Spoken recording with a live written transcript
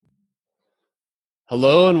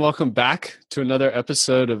Hello and welcome back to another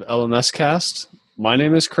episode of LMS Cast. My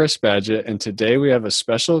name is Chris Badgett, and today we have a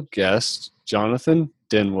special guest, Jonathan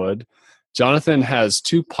Denwood. Jonathan has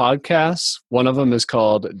two podcasts. One of them is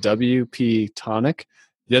called WP Tonic.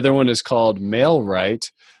 The other one is called Mailwrite,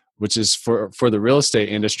 which is for the real estate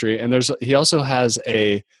industry. And he also has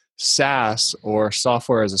a SaaS or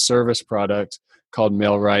software as a service product called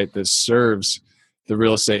Mailwrite that serves the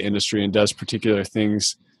real estate industry and does particular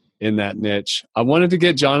things in that niche. I wanted to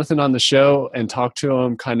get Jonathan on the show and talk to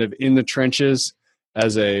him kind of in the trenches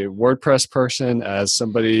as a WordPress person, as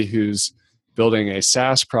somebody who's building a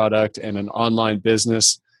SaaS product and an online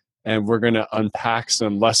business. And we're going to unpack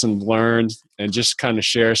some lessons learned and just kind of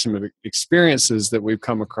share some experiences that we've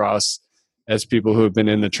come across as people who have been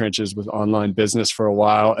in the trenches with online business for a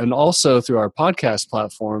while. And also through our podcast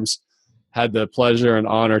platforms, had the pleasure and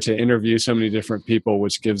honor to interview so many different people,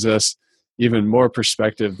 which gives us even more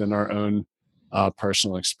perspective than our own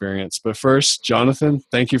personal experience. But first, Jonathan,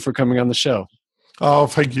 thank you for coming on the show. Oh,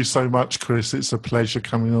 thank you so much, Chris. It's a pleasure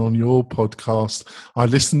coming on your podcast. I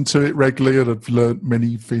listen to it regularly and I've learned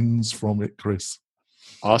many things from it, Chris.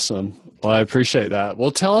 Awesome. Well, I appreciate that. Well,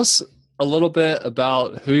 tell us a little bit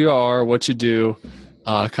about who you are, what you do,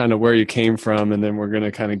 kind of where you came from, and then we're going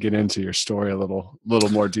to kind of get into your story a little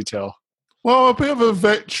more detail. Well, a bit of a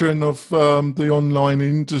veteran of the online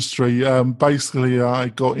industry. Basically, I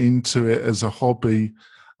got into it as a hobby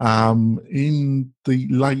in the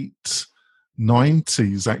late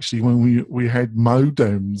 90s, actually, when we had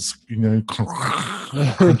modems, you know.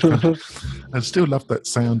 I still love that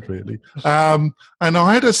sound, really. And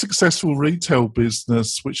I had a successful retail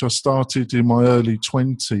business, which I started in my early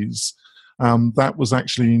 20s. That was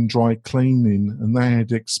actually in dry cleaning, and they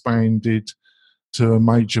had expanded to a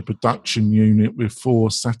major production unit with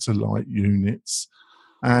 4 satellite units.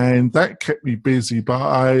 And that kept me busy, but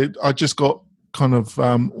I just got kind of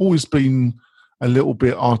always been a little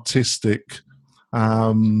bit artistic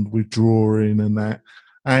with drawing and that.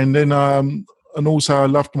 And then, and also I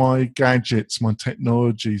loved my gadgets, my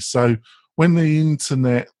technology. So when the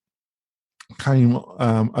internet came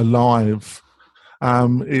alive,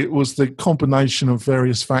 it was the combination of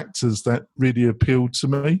various factors that really appealed to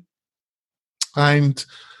me. And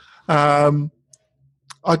I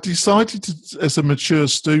decided to, as a mature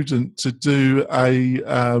student, to do a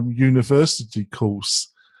university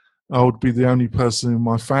course. I would be the only person in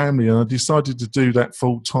my family, and I decided to do that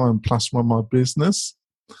full time plus run my business.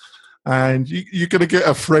 And you're going to get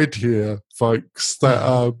a thread here, folks,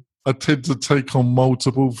 that I tend to take on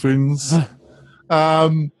multiple things.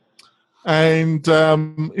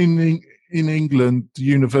 In England, the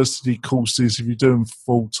university courses, if you do them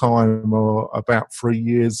full time, are about 3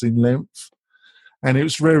 years in length, and it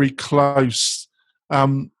was very close.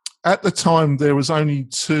 At the time, there was only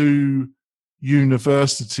 2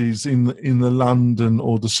 universities in the London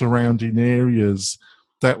or the surrounding areas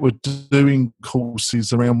that were doing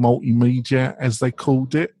courses around multimedia, as they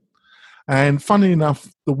called it. And funny enough,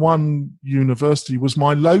 the one university was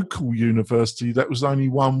my local university that was only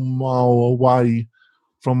 1 mile away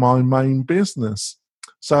from my main business.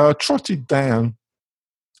 So I trotted down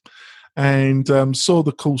and saw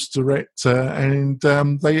the course director, and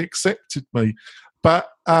they accepted me.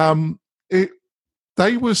 But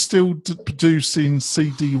they were still producing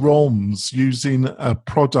CD-ROMs using a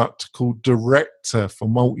product called Director for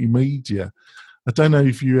multimedia. I don't know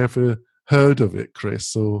if you ever heard of it,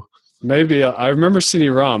 Chris, or... Maybe. I remember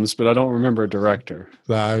CD-ROMs, but I don't remember a director.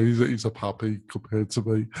 No, he's a puppy compared to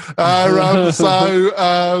me.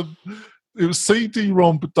 It was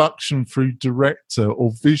CD-ROM production through Director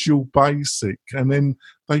or Visual Basic, and then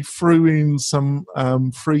they threw in some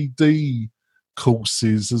 3D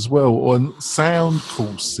courses as well, or sound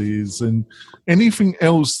courses, and anything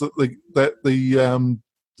else that the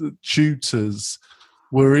tutors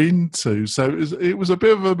were into. So it was a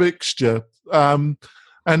bit of a mixture.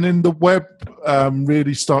 And then the web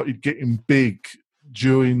really started getting big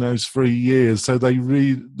during those 3 years. So they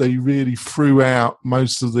really threw out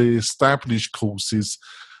most of the established courses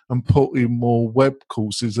and put in more web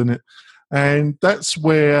courses in it. And that's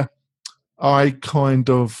where I kind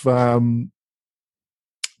of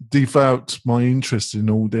developed my interest in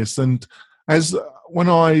all this. And after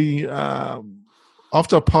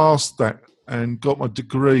I passed that and got my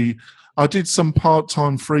degree, I did some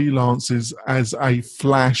part-time freelances as a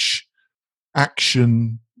Flash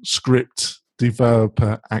action script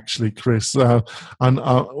developer, actually, Chris. And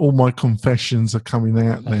all my confessions are coming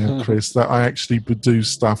out now, Chris, that I actually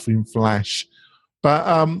produce stuff in Flash. But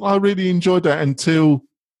I really enjoyed that and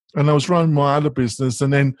I was running my other business,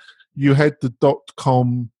 and then you had the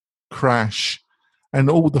 .com crash, and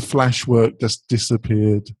all the flash work just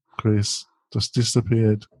disappeared, Chris. Just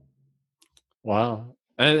disappeared. Wow.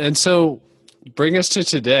 And so bring us to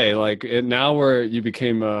today. Like now where you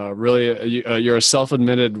became you're a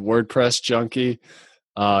self-admitted WordPress junkie.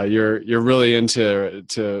 You're really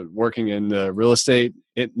into working in the real estate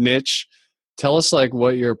niche. Tell us like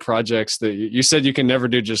what your projects that you said you can never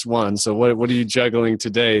do just one. So what are you juggling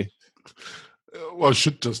today? Well, I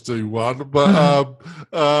should just do one, but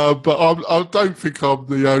I don't think I'm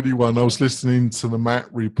the only one. I was listening to the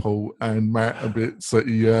Matt report, and Matt admits that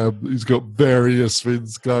he's got various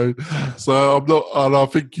things going. So I'm not, and I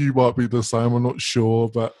think you might be the same. I'm not sure,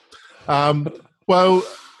 but well,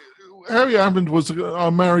 how it happened was I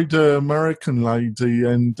married an American lady,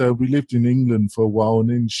 and we lived in England for a while. And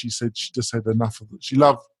then she said she just had enough of it. She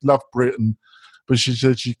loved Britain, but she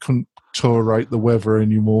said she couldn't tolerate the weather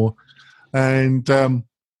anymore. And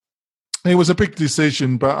it was a big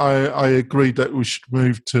decision, but I agreed that we should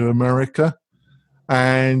move to America.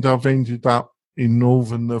 And I've ended up in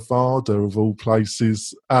northern Nevada, of all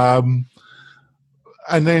places. And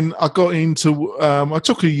then I got into, I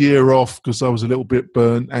took a year off because I was a little bit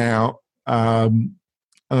burnt out. And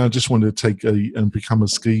I just wanted to take and become a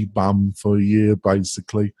ski bum for a year,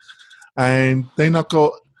 basically. And then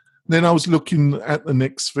I was looking at the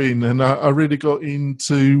next thing, and I really got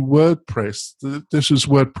into WordPress. This was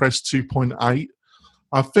WordPress 2.8.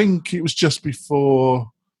 I think it was just before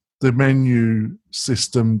the menu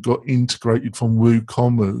system got integrated from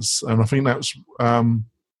WooCommerce, and I think that was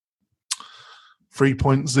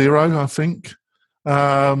 3.0, I think.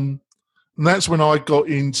 And that's when I got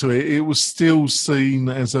into it. It was still seen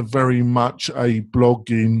as a very much a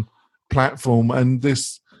blogging platform, and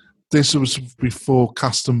this was before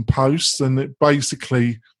custom posts, and it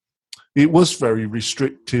was very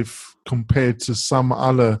restrictive compared to some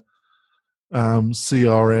other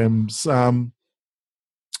CRMs.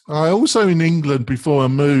 I also, in England, before I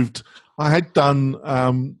moved, I had done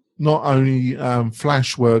not only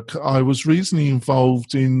Flash work, I was recently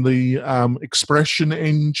involved in the Expression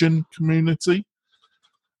Engine community.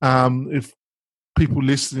 If people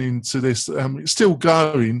listening to this, it's still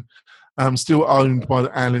going. Still owned by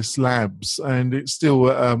the Alice Labs, and it's still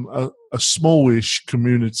a smallish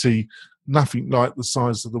community, nothing like the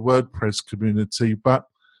size of the WordPress community, but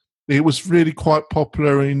it was really quite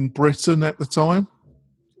popular in Britain at the time.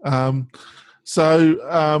 So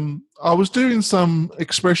I was doing some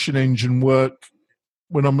Expression Engine work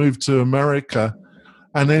when I moved to America,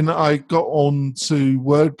 and then I got on to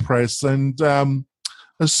WordPress, and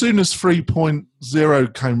as soon as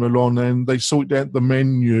 3.0 came along and they sorted out the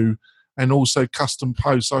menu and also custom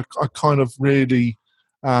posts, I kind of really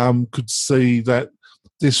could see that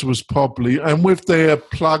this was probably, and with their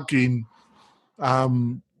plugin,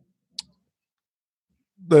 the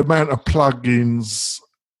amount of plugins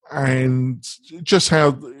and just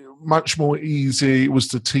how much more easy it was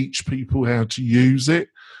to teach people how to use it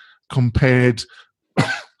compared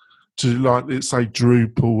to, like, let's say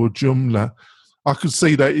Drupal or Joomla. I could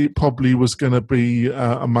see that it probably was going to be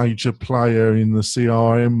a major player in the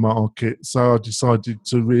CRM market. So I decided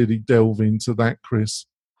to really delve into that, Chris.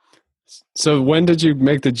 So when did you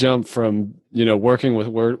make the jump from, working with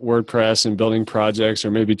WordPress and building projects or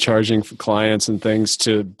maybe charging for clients and things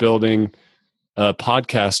to building a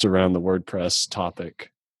podcast around the WordPress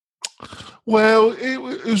topic? Well, it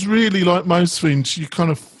was really like most things. You kind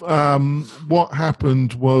of, what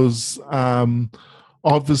happened was,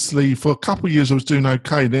 obviously, for a couple of years I was doing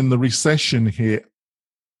okay. Then the recession hit,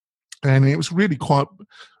 and it was really quite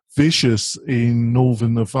vicious in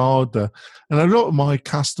northern Nevada. And a lot of my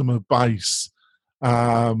customer base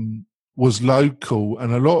was local,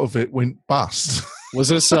 and a lot of it went bust. Was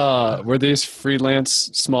this were these freelance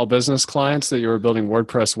small business clients that you were building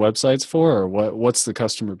WordPress websites for, or what's the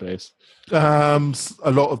customer base? A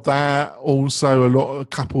lot of that. Also, a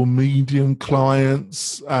couple of medium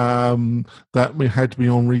clients that we had to be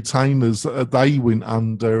on retainers. They went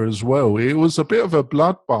under as well. It was a bit of a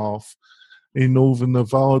bloodbath in northern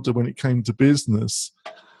Nevada when it came to business.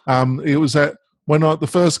 It was the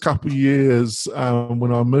first couple of years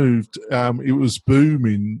when I moved, it was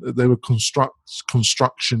booming. There were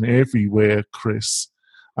construction everywhere, Chris.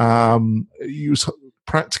 It was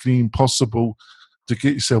practically impossible to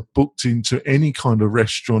get yourself booked into any kind of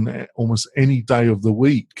restaurant at almost any day of the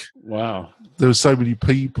week. Wow. There were so many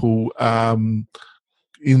people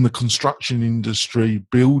in the construction industry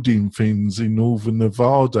building things in northern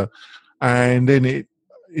Nevada. And then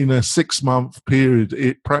in a 6-month period,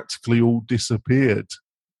 it practically all disappeared.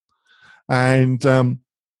 And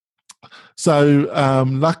so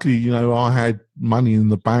luckily, I had money in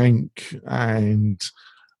the bank, and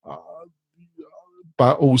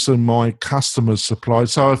but also my customer supply.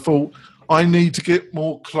 So I thought I need to get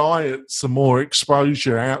more clients and more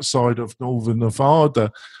exposure outside of Northern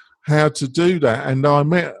Nevada. How to do that? And I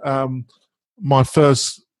met my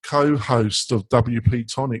first co-host of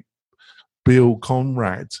WP Tonic, Bill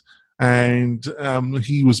Conrad, and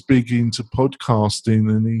he was big into podcasting,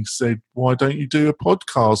 and he said, "Why don't you do a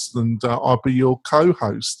podcast and I'll be your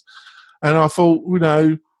co-host?" And I thought,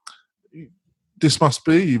 this must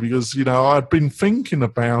be, because I'd been thinking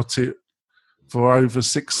about it for over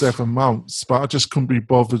 6-7 months, but I just couldn't be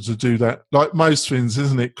bothered to do that. Like most things,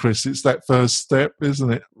 isn't it, Chris? It's that first step,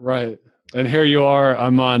 isn't it? Right. And here you are.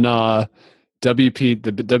 I'm on the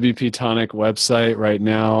WP Tonic website right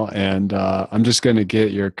now, and I'm just going to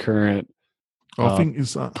get your current I think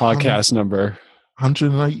it's podcast number.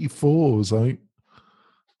 184, is it?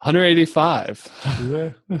 185.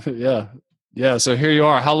 Yeah. Yeah. So here you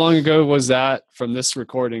are. How long ago was that from this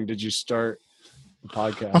recording? Did you start the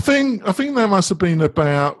podcast? I think that must have been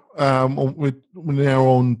about. We're now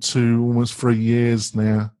on to almost 3 years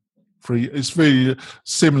now. It's really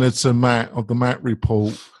similar to Matt of the Matt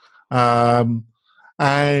Report, and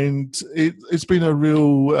it's been a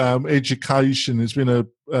real education. It's been a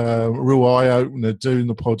real eye opener doing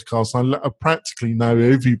the podcast. I practically know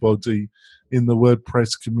everybody in the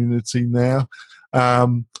WordPress community now.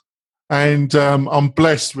 And I'm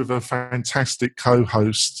blessed with a fantastic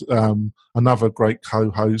co-host, another great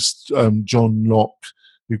co-host, John Locke,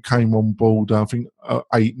 who came on board, I think,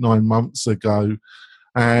 8-9 months ago.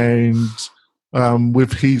 And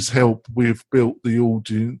with his help, we've built the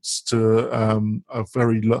audience to a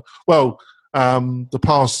very the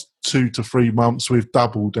past 2 to 3 months, we've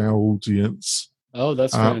doubled our audience. Oh,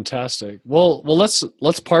 that's fantastic. Well,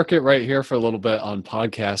 let's park it right here for a little bit on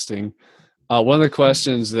podcasting. One of the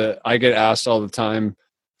questions that I get asked all the time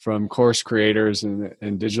from course creators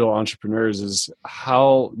and digital entrepreneurs is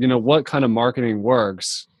how, what kind of marketing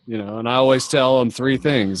works, and I always tell them 3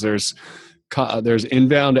 things. There's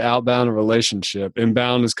inbound, outbound, and relationship.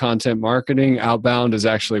 Inbound is content marketing. Outbound is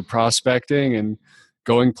actually prospecting and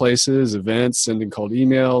going places, events, sending cold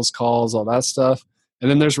emails, calls, all that stuff.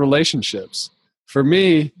 And then there's relationships. For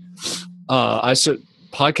me,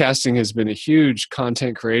 podcasting has been a huge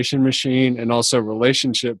content creation machine and also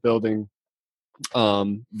relationship building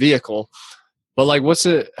vehicle. But like, what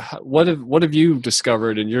have you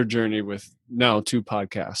discovered in your journey with now 2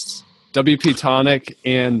 podcasts, WP Tonic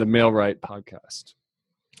and the Mailwrite podcast?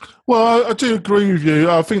 Well, I do agree with you.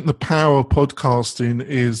 I think the power of podcasting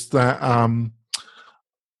is that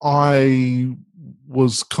I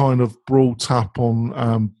was kind of brought up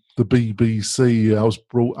on the BBC. I was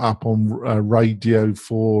brought up on Radio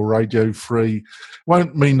 4, Radio 3.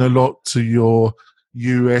 Won't mean a lot to your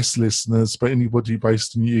US listeners, but anybody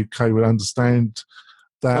based in the UK will understand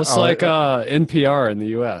that. Well, it's like NPR in the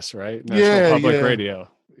US, right? National Public Radio.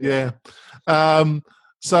 Yeah. So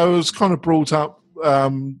I was kind of brought up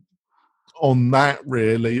on that,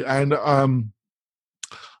 really. And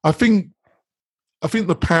I think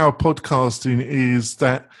the power of podcasting is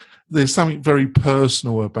that there's something very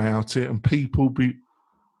personal about it, and people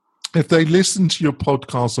if they listen to your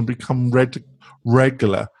podcast and become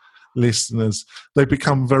regular listeners, they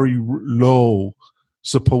become very loyal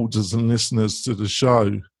supporters and listeners to the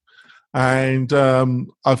show. And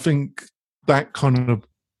I think that kind of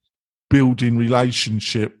building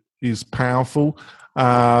relationship is powerful,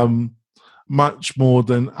 much more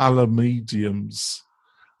other mediums.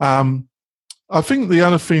 I think the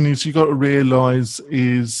other thing is you got to realise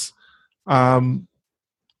is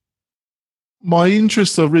my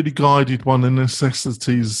interests are really guided by the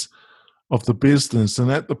necessities of the business,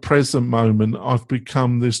 and at the present moment,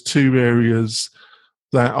 there's 2 areas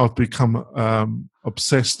that I've become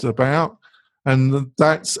obsessed about, and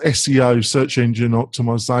that's SEO, search engine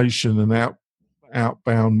optimization, and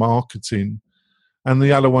outbound marketing, and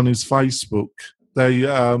the other one is Facebook. They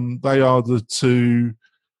are the 2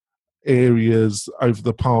 areas over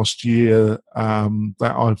the past year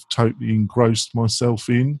that I've totally engrossed myself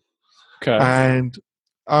in. Okay. And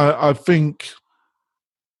I think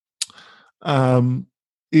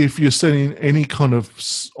if you're selling any kind of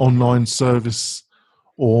online service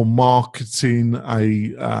or marketing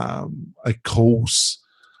a course,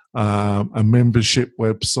 a membership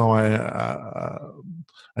website,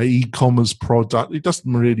 an e-commerce product, it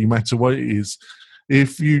doesn't really matter what it is.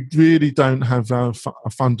 If you really don't have a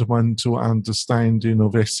fundamental understanding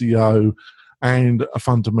of SEO and a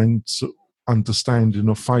fundamental understanding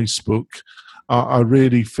of Facebook, I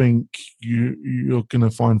really think you're going to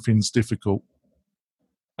find things difficult.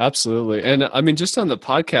 Absolutely. And I mean, just on the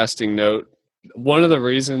podcasting note, one of the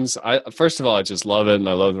reasons first of all, I just love it and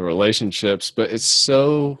I love the relationships, but it's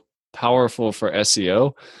so powerful for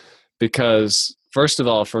SEO because first of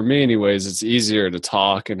all, for me anyways, it's easier to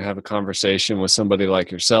talk and have a conversation with somebody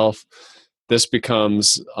like yourself. This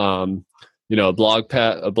becomes, a blog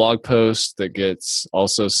post that gets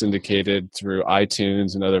also syndicated through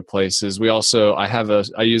iTunes and other places.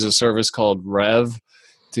 I use a service called Rev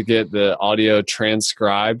to get the audio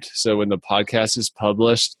transcribed. So when the podcast is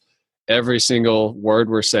published, every single word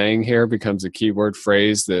we're saying here becomes a keyword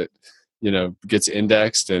phrase that, gets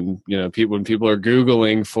indexed. And, when people are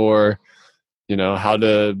Googling for, how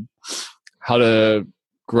to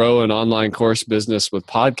grow an online course business with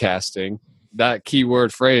podcasting, that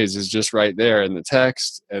keyword phrase is just right there in the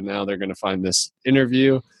text. And now they're going to find this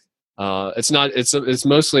interview. It's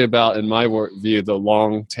mostly about, in my view, the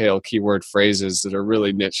long tail keyword phrases that are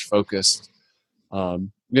really niche focused.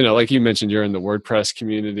 Like you mentioned, you're in the WordPress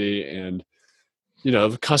community, and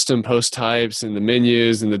the custom post types and the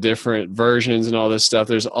menus and the different versions and all this stuff.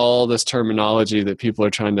 There's all this terminology that people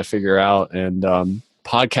are trying to figure out, and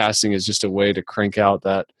podcasting is just a way to crank out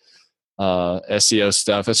that SEO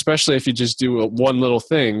stuff, especially if you just do one little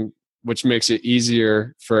thing, which makes it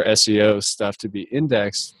easier for SEO stuff to be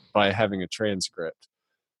indexed by having a transcript.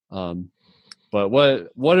 But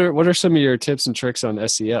what are some of your tips and tricks on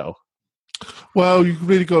SEO? Well, you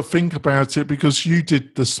really got to think about it, because you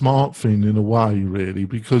did the smart thing in a way, really,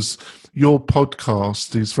 because your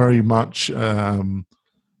podcast is very much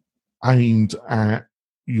aimed at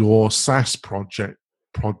your SaaS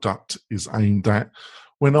product is aimed at.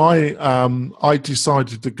 When I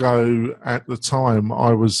decided to go at the time,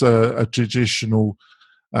 I was a traditional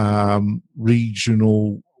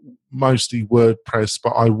regional, mostly WordPress,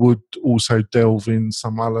 but I would also delve in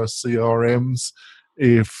some other CRMs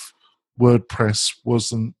if WordPress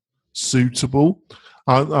wasn't suitable.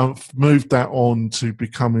 I've moved that on to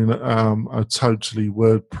becoming a totally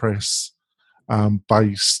WordPress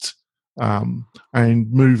based,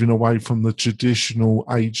 and moving away from the traditional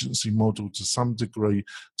agency model to some degree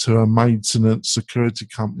to a maintenance security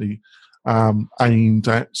company aimed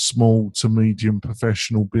at small to medium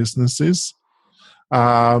professional businesses.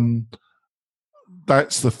 That's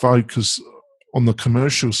the focus on the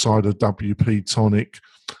commercial side of WP Tonic,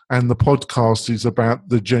 and the podcast is about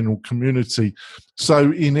the general community.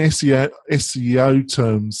 So in SEO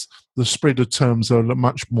terms, the spread of terms are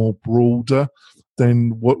much more broader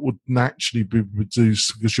than what would naturally be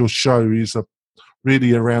produced, because your show is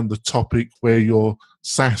really around the topic where your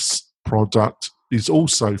SaaS product is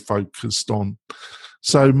also focused on.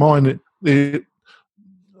 So the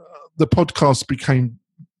podcast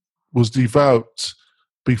was developed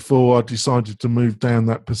before I decided to move down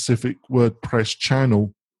that Pacific WordPress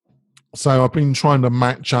channel. So I've been trying to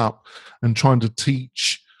match up and trying to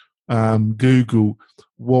teach Google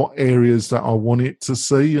what areas that I want it to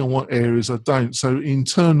see and what areas I don't. So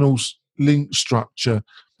internal link structure.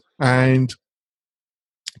 And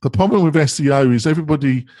the problem with SEO is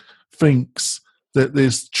everybody thinks that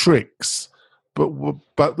there's tricks,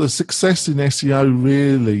 but the success in SEO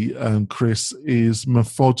really, Chris, is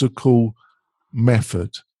methodical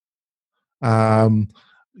method.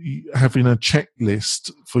 Having a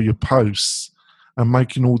checklist for your posts and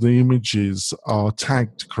making all the images are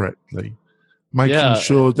tagged correctly, making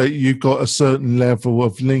sure that you've got a certain level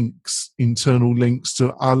of links, internal links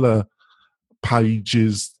to other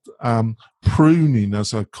pages, pruning,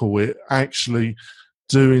 as I call it, actually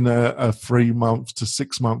doing a 3-month to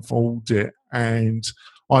 6-month audit and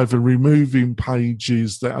either removing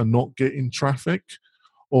pages that are not getting traffic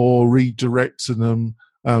or redirecting them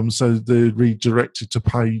so they're redirected to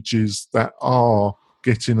pages that are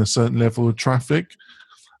getting a certain level of traffic.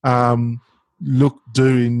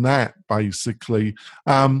 Doing that basically,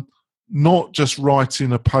 not just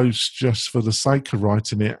writing a post just for the sake of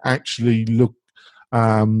writing it. Actually,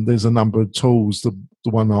 there's a number of tools. The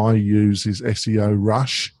one I use is SEO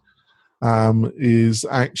Rush. Is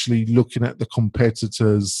actually looking at the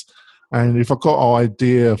competitors, and if I've got an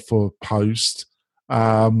idea for a post,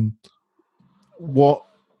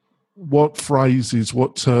 what phrases,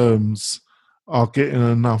 what terms are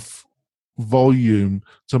getting enough volume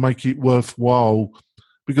to make it worthwhile,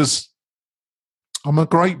 because I'm a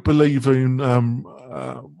great believer in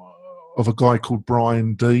of a guy called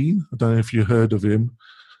Brian Dean. I don't know if you heard of him.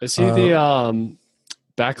 Is he the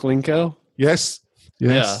Backlinko? Yes.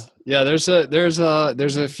 Yeah. There's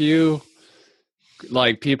a few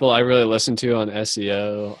like people I really listen to on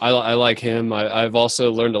SEO. I like him. I've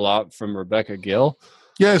also learned a lot from Rebecca Gill.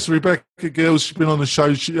 Yes, Rebecca Gill. She's been on the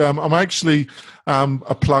show. I'm actually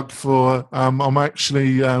a plug for. I'm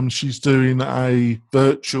actually. She's doing a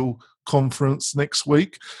virtual conference next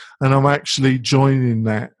week, and I'm actually joining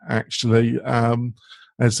that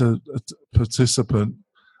as a participant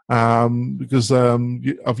because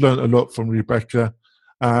I've learned a lot from Rebecca,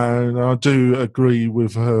 and I do agree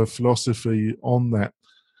with her philosophy on that.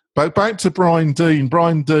 But back to Brian Dean.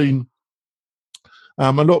 Brian Dean,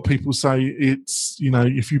 a lot of people say it's,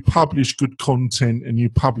 if you publish good content and you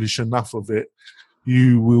publish enough of it,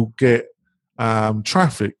 you will get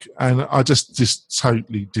traffic. And I just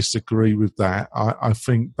totally disagree with that. I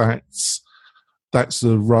think that's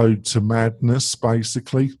the road to madness,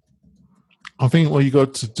 basically. I think what you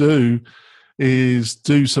got to do is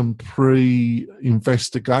do some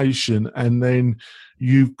pre-investigation, and then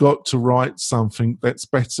you've got to write something that's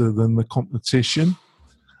better than the competition.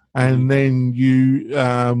 And then you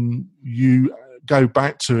go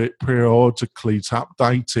back to it periodically to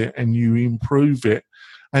update it, and you improve it.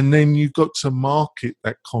 And then you've got to market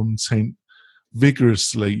that content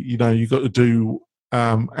vigorously. You've got to do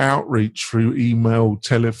outreach through email,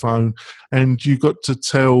 telephone, and you've got to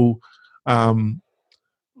tell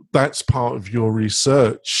that's part of your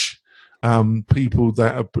research. People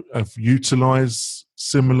that have utilized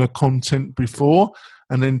similar content before,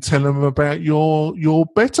 and then tell them about your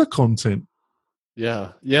better content.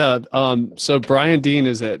 Yeah. So Brian Dean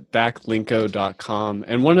is at backlinko.com.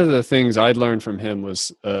 And one of the things I'd learned from him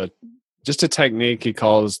was just a technique he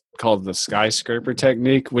called the skyscraper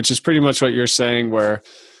technique, which is pretty much what you're saying, where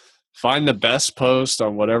find the best post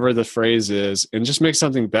on whatever the phrase is and just make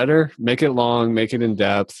something better, make it long, make it in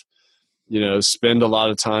depth, spend a lot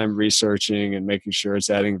of time researching and making sure it's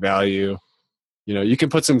adding value. You can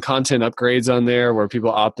put some content upgrades on there where people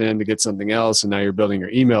opt in to get something else, and now you're building your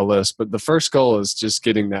email list. But the first goal is just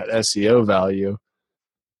getting that SEO value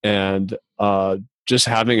and just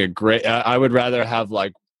having a great – I would rather have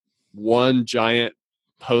like one giant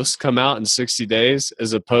post come out in 60 days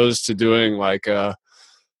as opposed to doing like a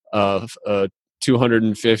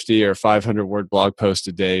 250 or 500 word blog post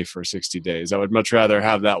a day for 60 days. I would much rather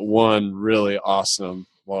have that one really awesome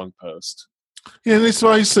long post. Yeah, this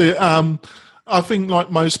way, see, I think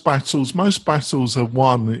like most battles are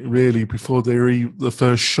won really before the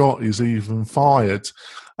first shot is even fired.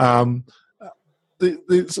 The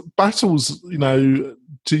battles,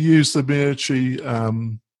 to use the military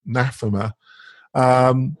anathema,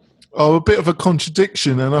 are a bit of a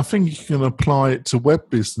contradiction, and I think you can apply it to web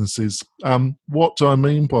businesses. What do I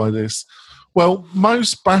mean by this? Well,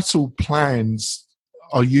 most battle plans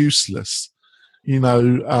are useless.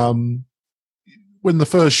 When the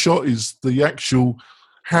first shot is the actual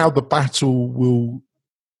how the battle will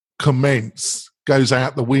commence goes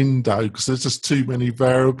out the window because there's just too many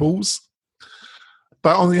variables.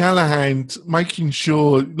 But on the other hand, making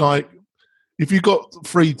sure, like, if you've got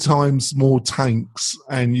 3 times more tanks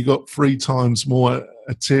and you got 3 times more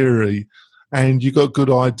artillery and you got a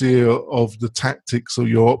good idea of the tactics of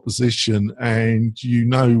your opposition and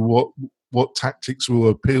what tactics will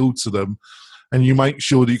appeal to them, and you make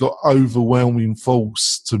sure that you've got overwhelming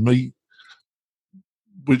force to meet,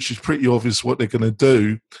 which is pretty obvious what they're going to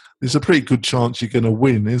do, there's a pretty good chance you're going to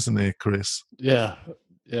win, isn't there, Chris? Yeah.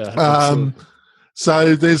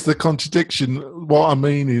 So there's the contradiction. What I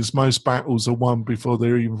mean is most battles are won before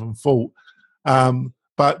they're even fought.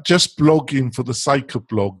 But just blogging for the sake of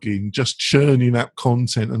blogging, just churning up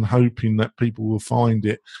content and hoping that people will find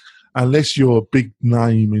it, unless you're a big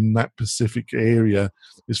name in that specific area,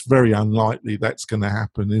 it's very unlikely that's going to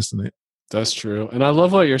happen, isn't it? That's true. And I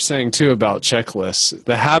love what you're saying, too, about checklists.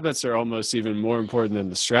 The habits are almost even more important than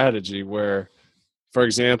the strategy, where, for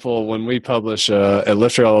example, when we publish at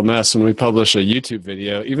Lifter LMS, when we publish a YouTube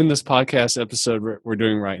video, even this podcast episode we're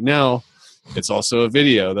doing right now, it's also a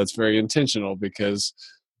video that's very intentional because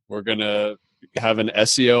we're going to have an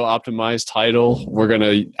SEO optimized title. We're going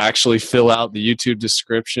to actually fill out the YouTube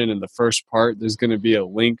description. In the first part, there's going to be a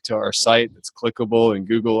link to our site that's clickable in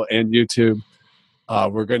Google and YouTube.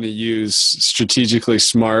 We're going to use strategically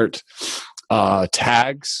smart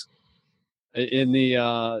tags in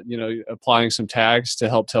the, applying some tags to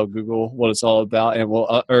help tell Google what it's all about, and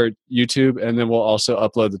or YouTube, and then we'll also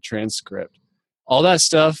upload the transcript. All that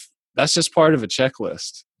stuff, that's just part of a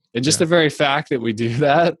checklist. And just the very fact that we do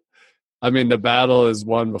that, I mean, the battle is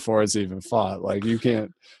won before it's even fought. Like, you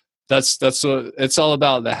can't. That's what it's all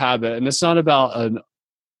about, the habit, and it's not about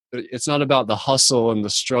the hustle and the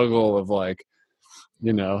struggle of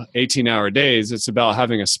 18-hour days. It's about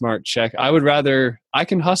having a smart check. I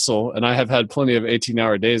can hustle, and I have had plenty of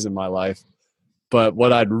 18-hour days in my life, but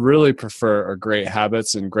what I'd really prefer are great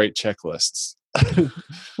habits and great checklists.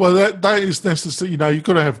 Well, that is necessary. You've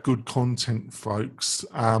got to have good content, folks.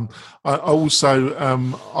 I also,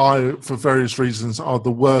 for various reasons, are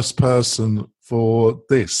the worst person for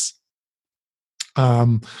this.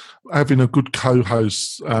 Having a good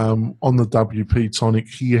co-host on the WP Tonic,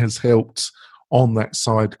 he has helped on that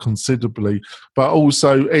side considerably, but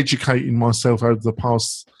also educating myself over the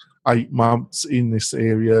past 8 months in this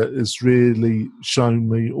area has really shown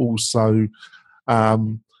me also.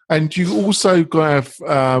 And you also got to have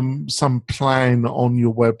some plan on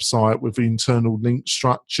your website with internal link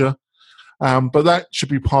structure. But that should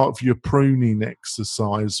be part of your pruning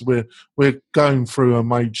exercise. We're going through a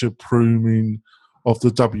major pruning of the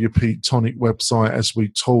WP Tonic website as we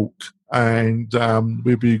talk, and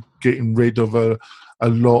we'll be getting rid of a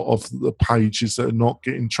lot of the pages that are not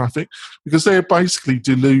getting traffic because they're basically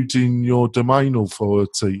diluting your domain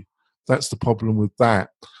authority. That's the problem with that.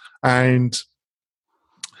 And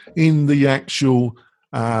in the actual,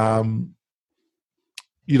 obviously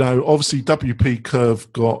WP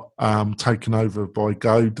Curve got taken over by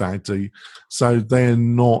GoDaddy, so they're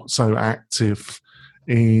not so active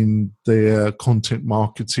in their content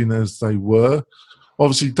marketing as they were.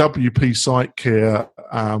 Obviously, WP Site Care,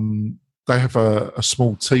 they have a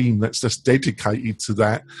small team that's just dedicated to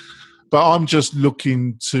that. But I'm just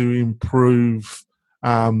looking to improve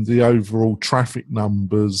the overall traffic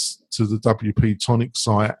numbers to the WP Tonic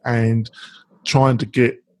site and trying to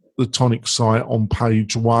get the Tonic site on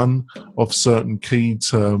page 1 of certain key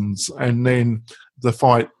terms, and then the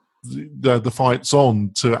fight's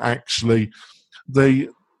on to actually the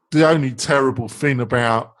only terrible thing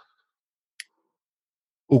about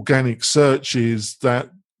organic search is that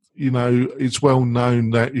it's well known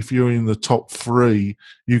that if you're in the top 3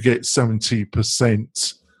 you get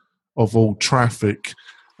 70% of all traffic,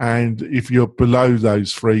 and if you're below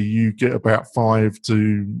those 3 you get about 5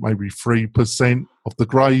 to maybe 3% of the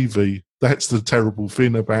gravy. That's the terrible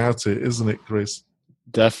thing about it, isn't it, Chris?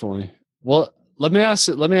 Definitely. Well, let me ask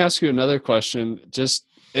you another question. Just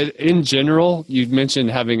in general, you've mentioned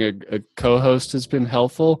having a co-host has been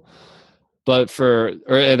helpful, but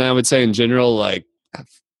and I would say in general, like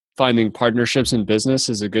finding partnerships in business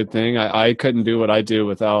is a good thing. I couldn't do what I do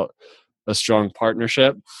without a strong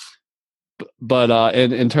partnership. But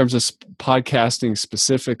in terms of podcasting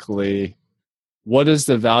specifically, what is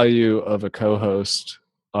the value of a co-host?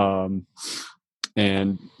 And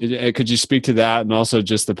could you speak to that, and also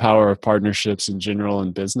just the power of partnerships in general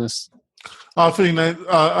in business? I think that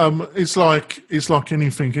it's like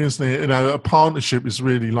anything, isn't it? A partnership is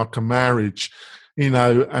really like a marriage, and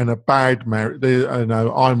a bad marriage.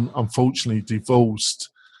 I'm unfortunately divorced,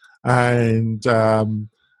 and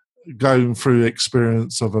going through the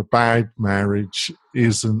experience of a bad marriage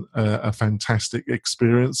isn't a fantastic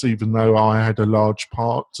experience, even though I had a large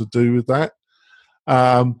part to do with that.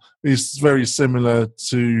 It's very similar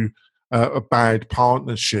to a bad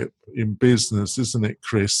partnership in business, isn't it,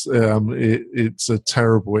 Chris? It's a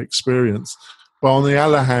terrible experience. But on the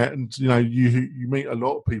other hand, you meet a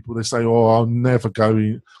lot of people. They say, "Oh, I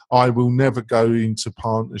will never go into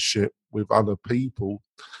partnership with other people,"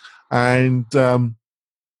 and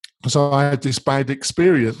so I had this bad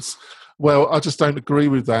experience. Well, I just don't agree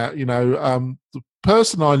with that. The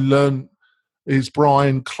person I learned is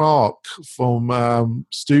Brian Clark from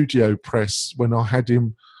Studio Press when I had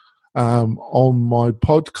him on my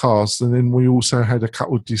podcast, and then we also had a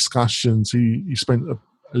couple of discussions. He spent a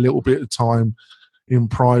little bit of time in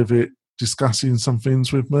private discussing some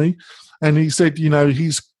things with me, and he said,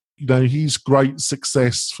 he's great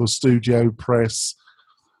success for Studio Press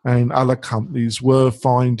and other companies were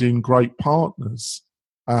finding great partners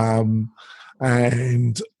and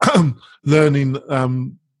learning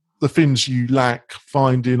the things you lack,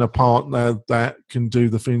 finding a partner that can do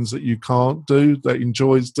the things that you can't do, that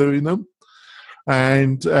enjoys doing them.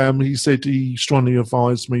 And he said he strongly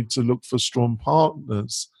advised me to look for strong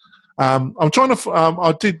partners. I'm trying to.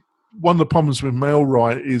 I did. One of the problems with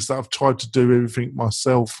MailRite is that I've tried to do everything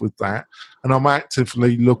myself with that, and I'm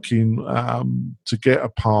actively looking to get a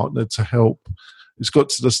partner to help. It's got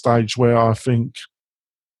to the stage where I think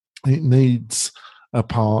it needs a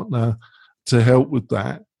partner to help with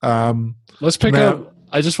that. Let's pick up.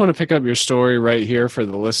 I just want to pick up your story right here for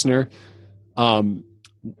the listener.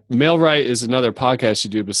 MailRite is another podcast you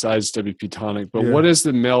do besides WP Tonic, but what is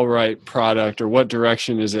the MailRite product, or what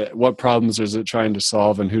direction is it? What problems is it trying to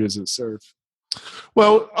solve, and who does it serve?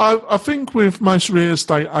 Well, I think with most real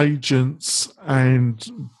estate agents and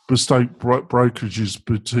bespoke brokerages,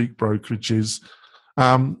 boutique brokerages,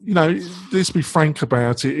 let's be frank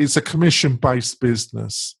about it, it's a commission-based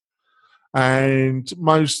business. And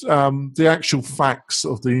most the actual facts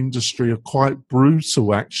of the industry are quite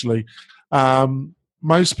brutal, actually.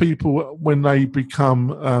 Most people, when they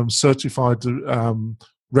become certified,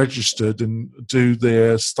 registered, and do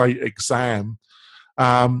their state exam,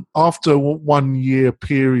 after 1 year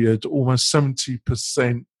period, almost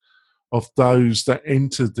 70% of those that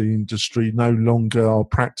entered the industry no longer are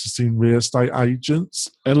practicing real estate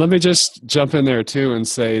agents. And let me just jump in there too and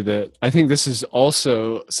say that I think this is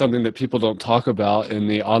also something that people don't talk about in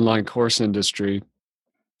the online course industry,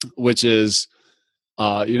 which is,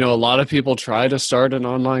 a lot of people try to start an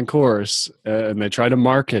online course and they try to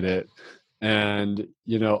market it. And,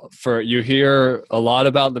 you hear a lot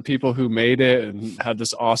about the people who made it and had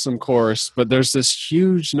this awesome course, but there's this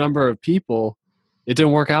huge number of people it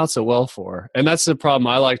didn't work out so well for. And that's the problem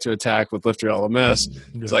I like to attack with Lift Your LMS.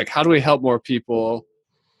 Yeah. It's like, how do we help more people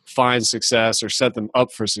find success or set them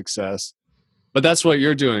up for success? But that's what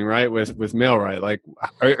you're doing, right? With MailRight. Like,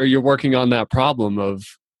 are you working on that problem of,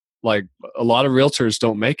 like, a lot of realtors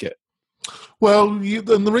don't make it? Well, and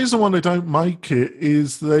the reason why they don't make it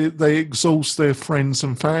is they exhaust their friends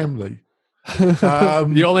and family.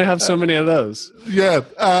 You only have so many of those. Yeah.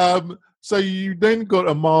 So you then got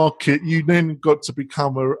a market. You then got to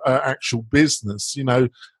become an actual business.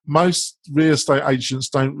 Most real estate agents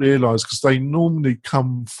don't realise, because they normally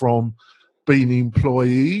come from being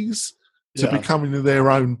employees to becoming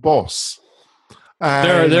their own boss.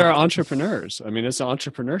 They're entrepreneurs. I mean, it's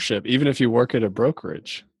entrepreneurship, even if you work at a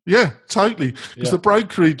brokerage. Yeah, totally. Because the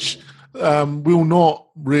brokerage will not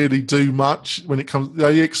really do much when it comes.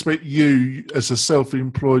 They expect you, as a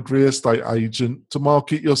self-employed real estate agent, to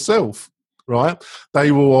market yourself, right?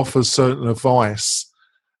 They will offer certain advice,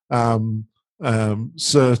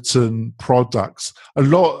 certain products. A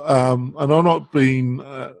lot, and I'm not being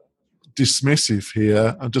dismissive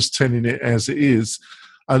here. I'm just telling it as it is.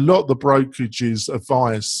 A lot of the brokerage's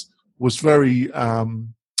advice was very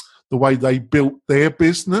the way they built their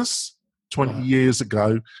business 20 years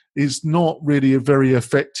ago is not really a very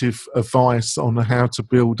effective advice on how to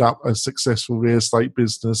build up a successful real estate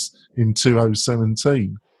business in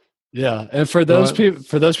 2017. Yeah, and for those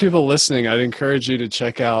people listening, I'd encourage you to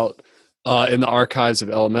check out in the archives of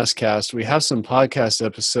LMS Cast. We have some podcast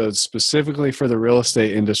episodes specifically for the real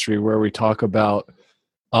estate industry where we talk about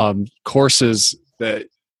courses that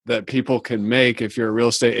people can make if you're a real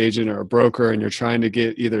estate agent or a broker and you're trying to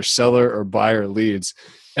get either seller or buyer leads.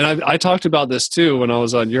 And I talked about this too when I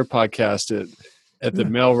was on your podcast at the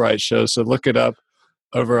MailRight show. So look it up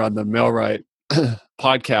over on the MailRight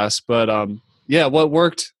podcast. But what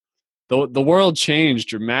worked, the world changed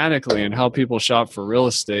dramatically in how people shop for real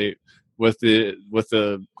estate with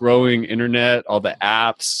the growing internet, all the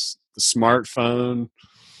apps, the smartphone.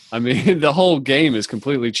 I mean, the whole game is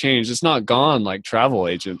completely changed. It's not gone like travel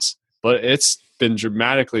agents, but it's been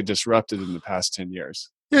dramatically disrupted in the past 10 years.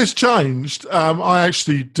 Yeah, it's changed. I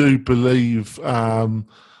actually do believe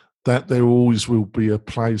that there always will be a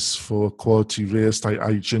place for a quality real estate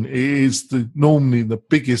agent. It is normally the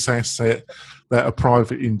biggest asset that a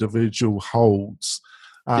private individual holds.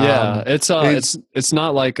 It's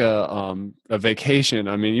not like a vacation.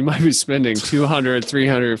 I mean, you might be spending $200,000,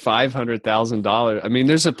 $300,000, $500,000. I mean,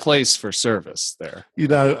 there's a place for service there.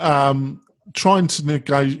 Trying to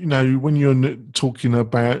negotiate. When you're talking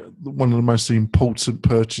about one of the most important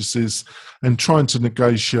purchases and trying to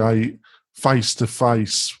negotiate face to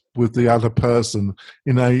face with the other person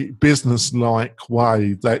in a business-like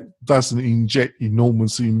way that doesn't inject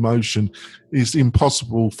enormous emotion is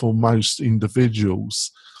impossible for most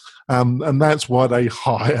individuals. And that's why they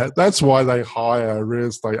hire a real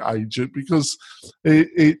estate agent, because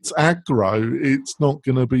it's aggro. It's not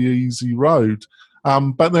going to be an easy road.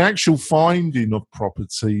 But the actual finding of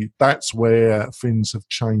property, that's where things have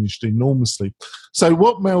changed enormously. So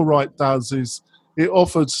what MailRight does is it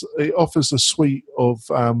offers a suite of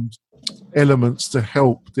elements to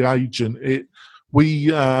help the agent.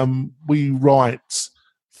 We write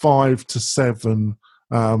 5 to 7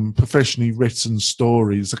 professionally written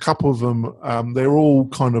stories. A couple of them, they're all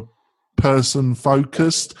kind of person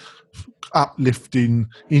focused, uplifting,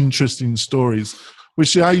 interesting stories,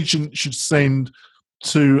 which the agent should send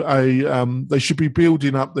to they should be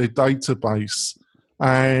building up their database.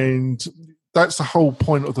 And that's the whole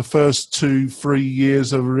point of the first 2-3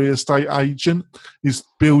 years of a real estate agent, is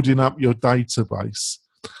building up your database.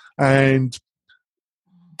 And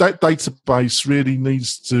that database really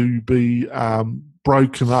needs to be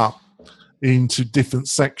broken up into different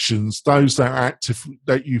sections. Those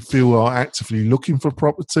that you feel are actively looking for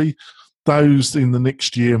property, those in the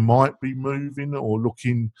next year might be moving or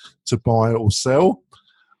looking to buy or sell.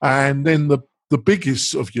 And then the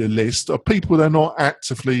biggest of your list are people that are not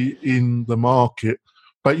actively in the market,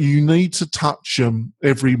 but you need to touch them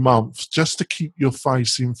every month just to keep your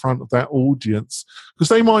face in front of that audience, because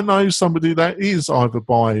they might know somebody that is either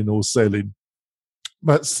buying or selling.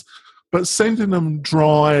 But sending them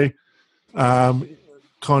dry, factual,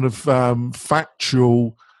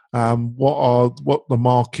 what the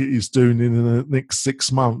market is doing in the next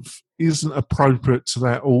 6 months isn't appropriate to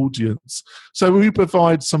that audience. So we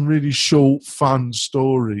provide some really short, fun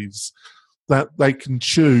stories that they can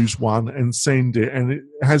choose one and send it, and it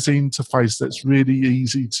has an interface that's really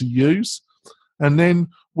easy to use. And then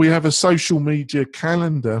we have a social media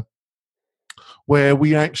calendar where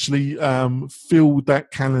we actually fill that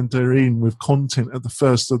calendar in with content at the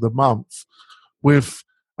first of the month, with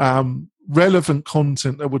relevant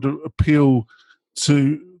content that would appeal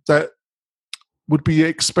to, that would be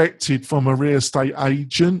expected from a real estate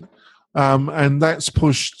agent, and that's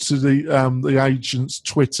pushed to the agent's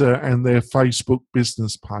Twitter and their Facebook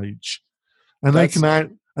business page, and they can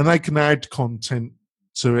add content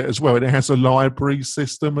to it as well. And it has a library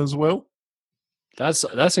system as well.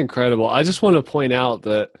 That's incredible. I just want to point out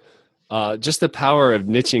that just the power of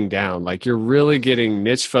niching down, like you're really getting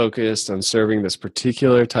niche focused on serving this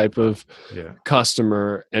particular type of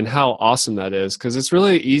customer, and how awesome that is. Because it's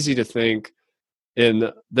really easy to think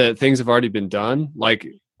that things have already been done. Like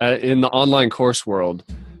in the online course world,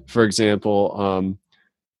 for example,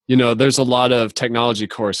 there's a lot of technology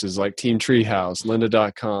courses like Team Treehouse,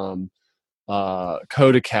 lynda.com,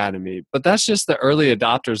 Code Academy, but that's just the early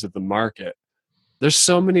adopters of the market. There's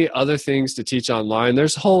so many other things to teach online.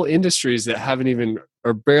 There's whole industries that haven't even,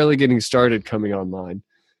 or barely getting started, coming online.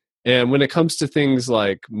 And when it comes to things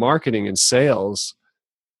like marketing and sales,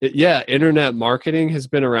 internet marketing has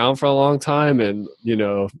been around for a long time, and,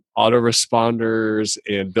 autoresponders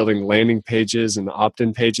and building landing pages and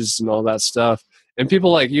opt-in pages and all that stuff. And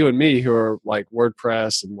people like you and me who are like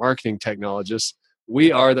WordPress and marketing technologists,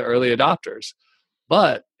 we are the early adopters.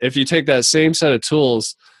 But if you take that same set of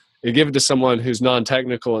tools and give it to someone who's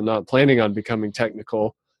non-technical and not planning on becoming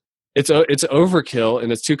technical, it's overkill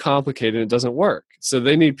and it's too complicated and it doesn't work. So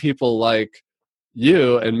they need people like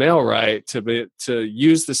you and MailRight to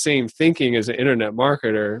use the same thinking as an internet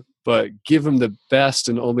marketer, but give them the best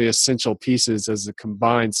and only essential pieces as a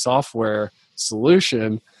combined software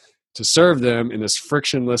solution to serve them in as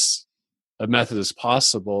frictionless a method as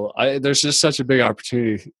possible. There's just such a big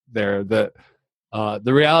opportunity there that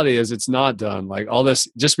the reality is it's not done. Like all this,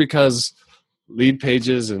 just because Lead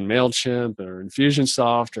Pages and MailChimp or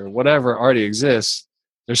Infusionsoft or whatever already exists,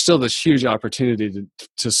 there's still this huge opportunity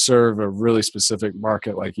to serve a really specific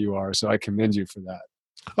market like you are. So I commend you for that.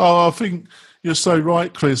 Oh, I think you're so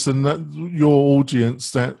right, Chris, and that your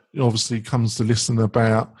audience that obviously comes to listen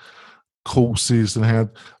about courses and how,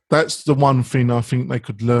 that's the one thing I think they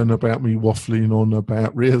could learn about me waffling on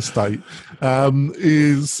about real estate,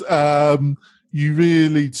 is you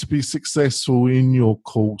really, to be successful in your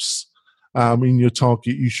course, in your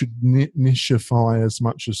target, you should nicheify as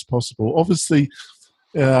much as possible. Obviously,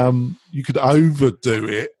 you could overdo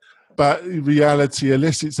it, but in reality,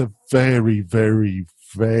 unless it's a very, very,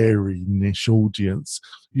 very niche audience,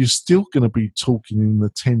 you're still going to be talking in the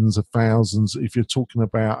tens of thousands if you're talking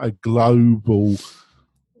about a global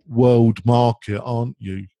world market, aren't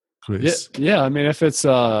you, Chris? Yeah. I mean, if it's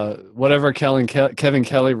whatever Kevin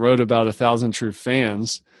Kelly wrote about 1,000 true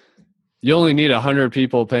fans, you only need 100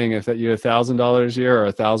 people paying you $1,000 a year, or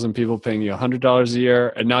 1,000 people paying you $100 a year,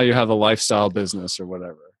 and now you have a lifestyle business or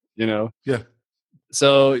whatever, Yeah.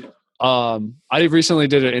 So I recently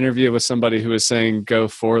did an interview with somebody who was saying go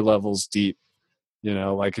 4 levels deep.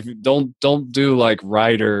 Like if you don't do like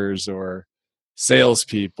writers or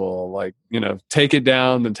salespeople, like, take it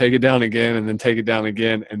down, then take it down again, and then take it down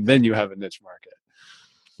again, and then you have a niche market.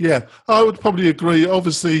 Yeah, I would probably agree.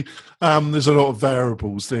 Obviously, there's a lot of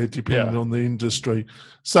variables there depending on the industry.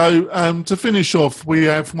 So to finish off, we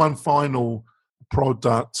have one final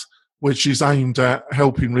product which is aimed at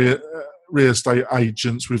helping real estate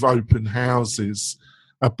agents with open houses,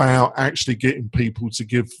 about actually getting people to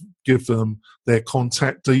give them their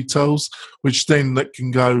contact details, which then that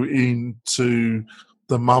can go into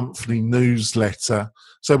the monthly newsletter.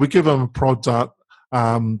 So we give them a product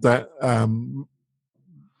that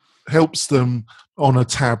helps them on a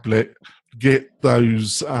tablet get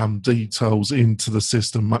those details into the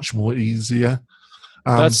system much more easier.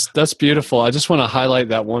 That's beautiful. I just want to highlight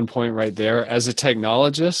that one point right there. As a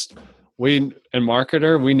technologist and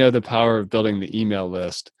marketer, we know the power of building the email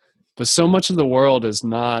list, but so much of the world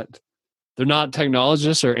they're not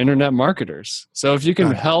technologists or internet marketers. So if you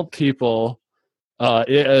can help people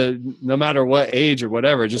No matter what age or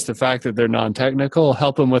whatever, just the fact that they're non-technical,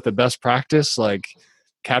 help them with the best practice, like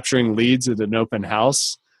capturing leads at an open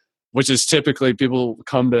house, which is typically people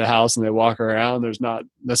come to the house and they walk around. There's not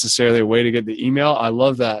necessarily a way to get the email. I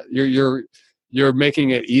love that. You're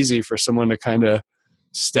making it easy for someone to kind of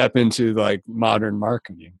step into like modern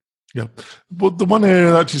marketing. Yeah. But the one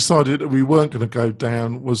area that I decided that we weren't going to go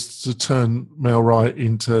down was to turn MailRight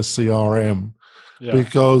into CRM,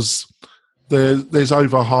 because there's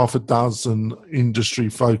over half a dozen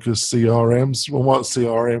industry-focused CRMs. Well, what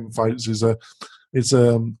CRM, folks, is a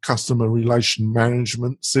customer relation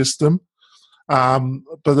management system.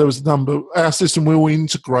 But there was a number. Our system will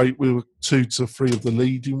integrate with 2 to 3 of the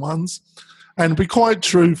leading ones. And to be quite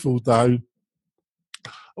truthful, though,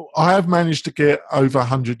 I have managed to get over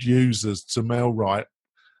 100 users to MailRight,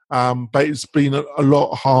 but it's been a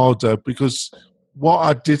lot harder because what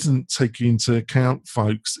I didn't take into account,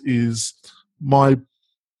 folks, is my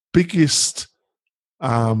biggest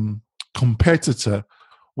competitor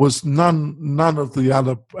was none of the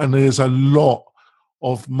other, and there's a lot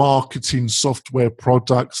of marketing software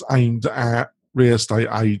products aimed at real estate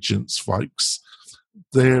agents, folks.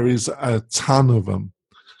 There is a ton of them,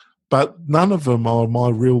 but none of them are my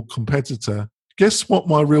real competitor. Guess what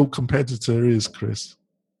my real competitor is, Chris?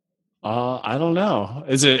 I don't know.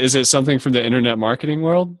 Is it something from the internet marketing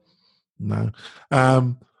world? No.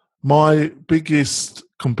 My biggest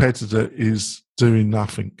competitor is doing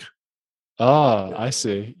nothing. Oh, I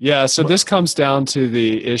see. Yeah, so this comes down to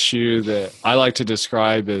the issue that I like to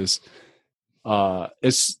describe as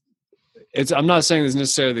it's I'm not saying this is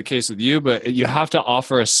necessarily the case with you, but you have to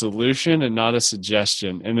offer a solution and not a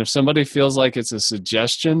suggestion. And if somebody feels like it's a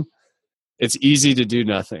suggestion, it's easy to do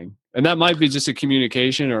nothing. And that might be just a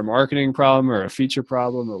communication or a marketing problem or a feature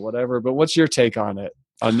problem or whatever. But what's your take on it,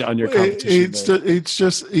 on your competition? It's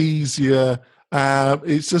just easier.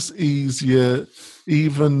 It's just easier,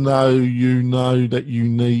 even though you know that you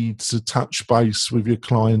need to touch base with your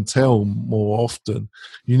clientele more often.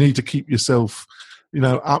 You need to keep yourself,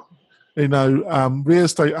 up. Real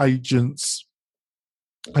estate agents,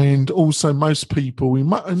 and also most people,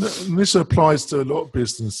 and this applies to a lot of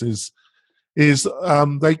businesses, is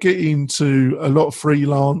they get into a lot of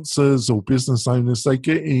freelancers or business owners. They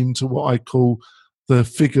get into what I call the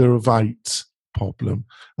figure of 8 problem,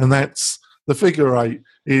 and that's the figure 8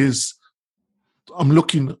 is I'm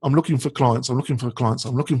looking for clients. I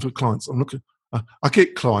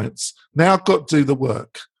get clients. Now I've got to do the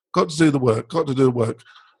work.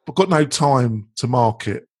 But got no time to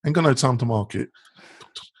market. Ain't got no time to market.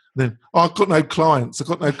 Then I've got no clients. So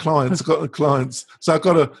I've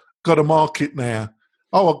got to market now.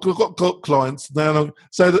 Oh, I've got clients now.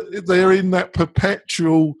 So they're in that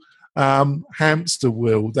perpetual hamster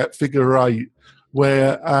wheel, that figure 8,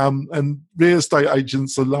 where and real estate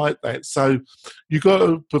agents are like that. So you've got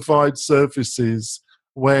to provide services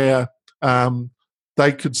where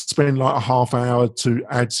they could spend like a half hour to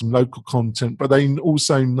add some local content, but they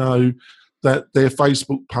also know that their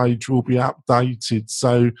Facebook page will be updated.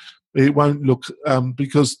 So it won't look,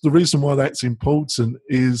 because the reason why that's important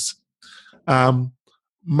is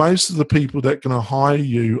most of the people that are going to hire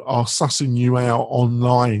you are sussing you out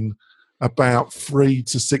online about 3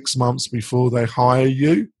 to 6 months before they hire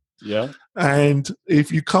you. Yeah. And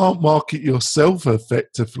if you can't market yourself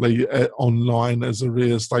effectively online as a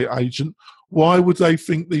real estate agent, why would they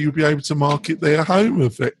think that you'll be able to market their home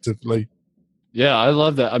effectively? Yeah, I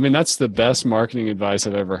love that. I mean, that's the best marketing advice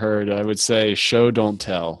I've ever heard. I would say show, don't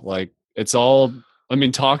tell. Like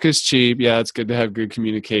talk is cheap. Yeah, it's good to have good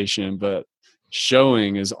communication, but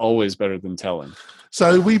showing is always better than telling.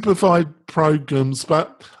 So we provide programs,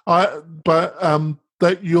 but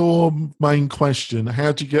that your main question,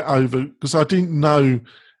 how do you get over? Because I didn't know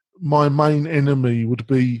my main enemy would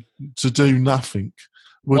be to do nothing.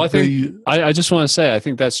 I just want to say, I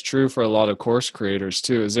think that's true for a lot of course creators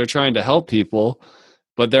too, is they're trying to help people,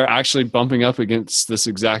 but they're actually bumping up against this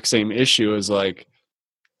exact same issue as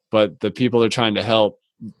but the people they're trying to help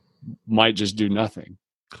might just do nothing.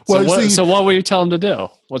 So what will you tell them to do?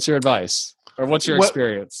 What's your advice? Or what's your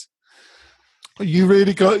experience? You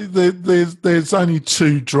really got, there's only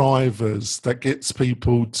 2 drivers that gets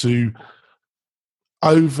people to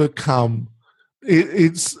overcome.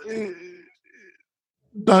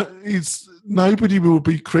 Nobody will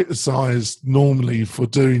be criticised normally for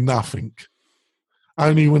doing nothing.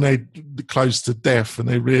 Only when they're close to death and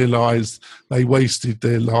they realise they wasted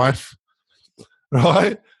their life,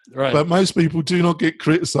 right? But most people do not get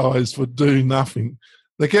criticised for doing nothing.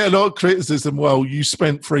 They get a lot of criticism. Well, you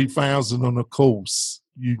spent $3,000 on a course,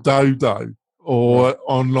 you dodo, or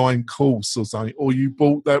online course or something, or you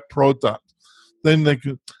bought that product. Then they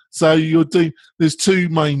could. So you're doing. There's two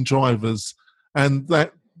main drivers, and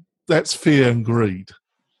that's fear and greed.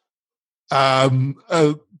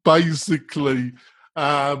 Basically,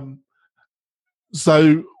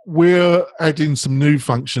 so we're adding some new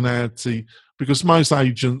functionality because most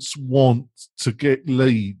agents want to get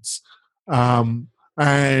leads, and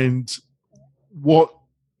what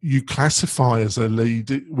you classify as a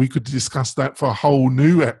lead, we could discuss that for a whole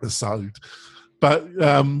new episode. But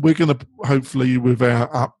we're going to hopefully, with our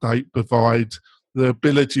update, provide the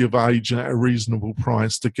ability of an agent at a reasonable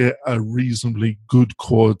price to get a reasonably good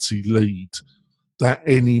quality lead that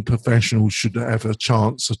any professional should have a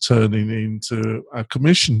chance of turning into a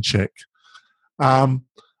commission check. And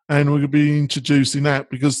we're going to be introducing that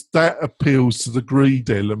because that appeals to the greed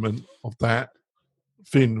element of that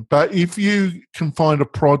thing. But if you can find a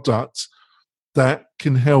product that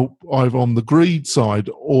can help either on the greed side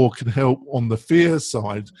or can help on the fear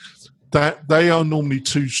side, that they are normally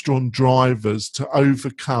two strong drivers to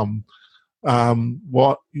overcome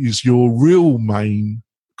what is your real main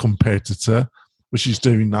competitor, which is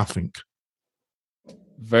doing nothing.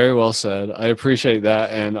 Very well said. I appreciate that.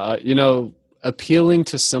 And, appealing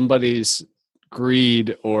to somebody's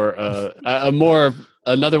greed or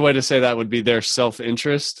another way to say that would be their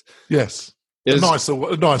self-interest. Yes. A nicer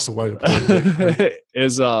way of putting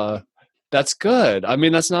it. That's good. I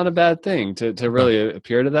mean, that's not a bad thing to really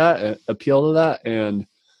appeal to that. And,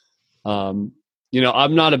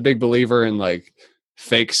 I'm not a big believer in like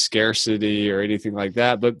fake scarcity or anything like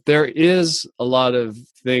that, but there is a lot of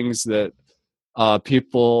things that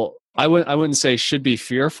people, I wouldn't say should be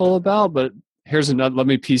fearful about, but here's another, let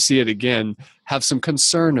me PC it again, have some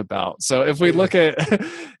concern about. So if we look at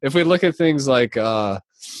things like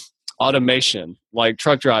automation, like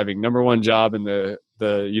truck driving, number one job in the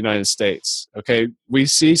United States. Okay, we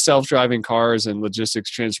see self-driving cars and logistics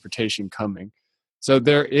transportation coming. So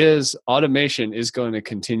automation is going to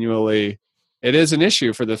continually, it is an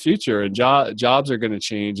issue for the future, and jobs are going to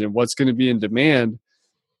change, and what's going to be in demand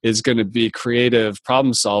is going to be creative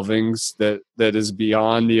problem solvings that is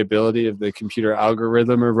beyond the ability of the computer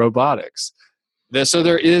algorithm or robotics. So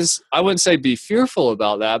there is, I wouldn't say be fearful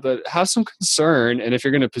about that, but have some concern. And if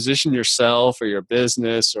you're going to position yourself or your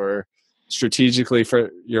business or strategically for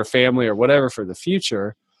your family or whatever for the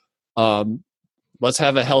future, let's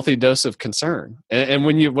have a healthy dose of concern. And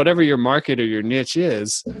when whatever your market or your niche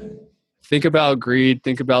is, think about greed,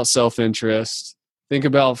 think about self-interest, think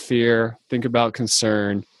about fear, think about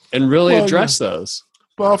concern, and really address those.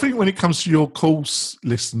 But I think when it comes to your course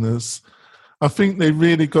listeners, I think they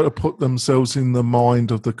really got to put themselves in the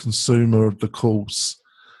mind of the consumer of the course.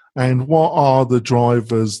 And what are the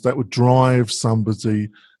drivers that would drive somebody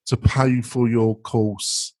to pay for your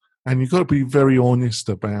course? And you've got to be very honest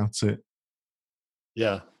about it.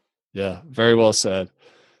 Yeah. Very well said.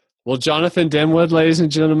 Well, Jonathan Denwood, ladies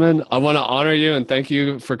and gentlemen, I want to honor you and thank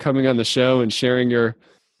you for coming on the show and sharing your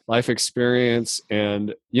life experience.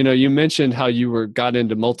 And, you mentioned how you got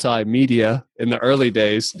into multimedia in the early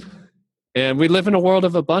days. And we live in a world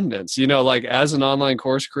of abundance, like as an online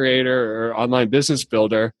course creator or online business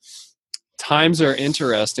builder, times are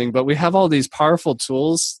interesting, but we have all these powerful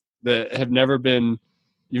tools that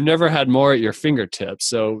you've never had more at your fingertips.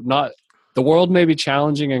 So the world may be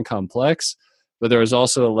challenging and complex, but there is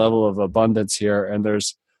also a level of abundance here, and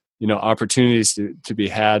there's, opportunities to be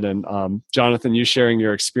had. And Jonathan, you sharing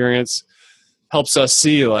your experience helps us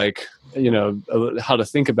see how to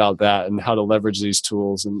think about that and how to leverage these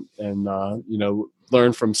tools and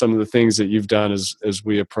learn from some of the things that you've done as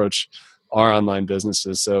we approach our online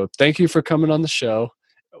businesses. So thank you for coming on the show.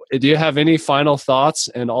 Do you have any final thoughts?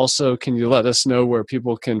 And also, can you let us know where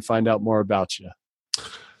people can find out more about you?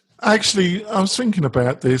 Actually, I was thinking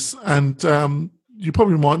about this, and you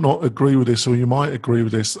probably might not agree with this, or you might agree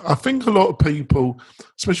with this. I think a lot of people,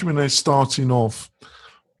 especially when they're starting off,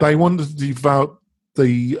 they want to develop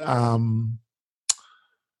the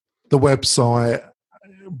website,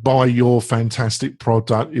 buy your fantastic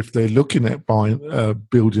product if they're looking at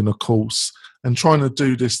building a course and trying to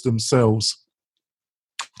do this themselves.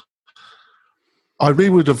 I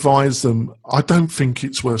really would advise them, I don't think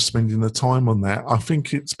it's worth spending the time on that. I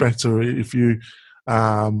think it's better if you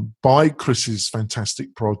buy Chris's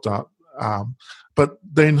fantastic product, but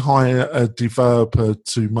then hire a developer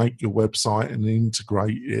to make your website and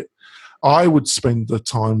integrate it. I would spend the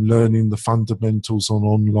time learning the fundamentals on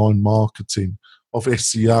online marketing, of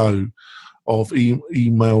SEO, of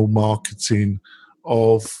email marketing,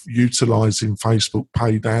 of utilizing Facebook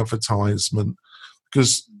paid advertisement,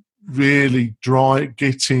 because really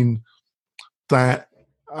getting that,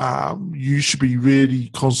 you should be really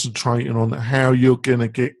concentrating on how you're going to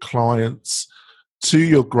get clients to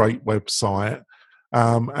your great website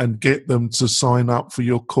and get them to sign up for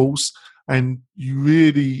your course. And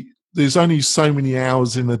there's only so many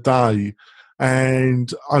hours in a day.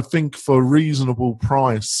 And I think for a reasonable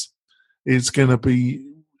price, it's going to be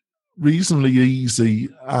reasonably easy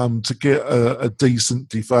to get a decent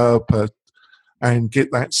developer and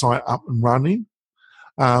get that site up and running.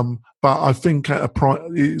 But I think at a price,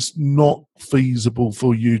 it's not feasible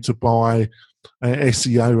for you to buy an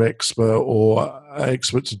SEO expert or an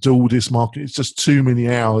expert to do all this marketing. It's just too many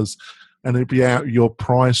hours, and it'd be out of your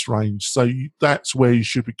price range. So that's where you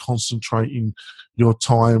should be concentrating your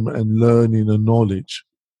time and learning and knowledge.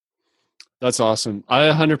 That's awesome. I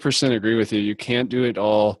 100% agree with you. You can't do it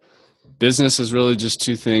all. Business is really just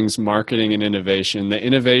two things, marketing and innovation. The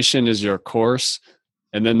innovation is your course,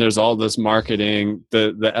 and then there's all this marketing,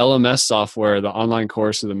 the LMS software, the online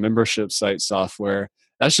course, or the membership site software.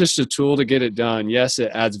 That's just a tool to get it done. Yes,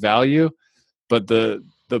 it adds value, but the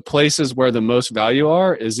places where the most value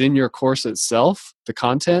is in your course itself, the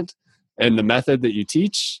content and the method that you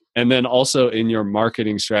teach, and then also in your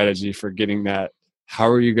marketing strategy for getting that. How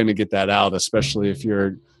are you going to get that out, especially if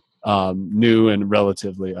you're new and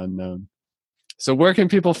relatively unknown? So where can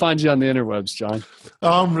people find you on the interwebs, John?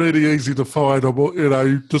 I'm really easy to find.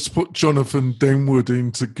 Just put Jonathan Denwood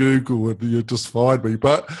into Google and you just find me.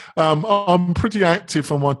 But I'm pretty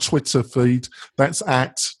active on my Twitter feed. That's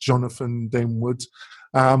at Jonathan Denwood.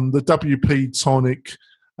 The WP Tonic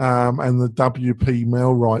and the WP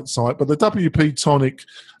Mailwrite site. But the WP Tonic,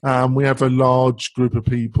 we have a large group of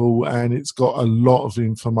people and it's got a lot of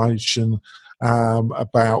information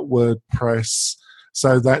about WordPress.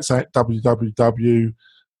 So that's at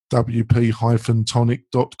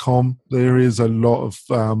www.wp-tonic.com. There is a lot of,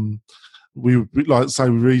 we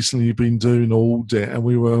recently been doing audit and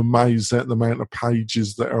we were amazed at the amount of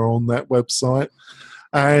pages that are on that website.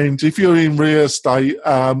 And if you're in real estate,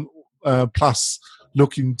 plus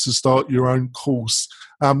looking to start your own course,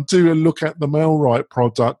 do a look at the Mailwrite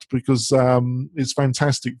product because it's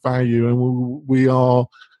fantastic value, and we are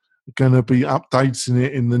going to be updating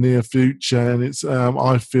it in the near future, and it's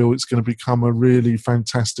I feel it's going to become a really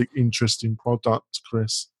fantastic, interesting product,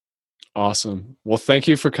 Chris. Awesome. Well, thank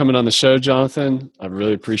you for coming on the show, Jonathan. I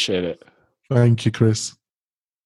really appreciate it. Thank you, Chris.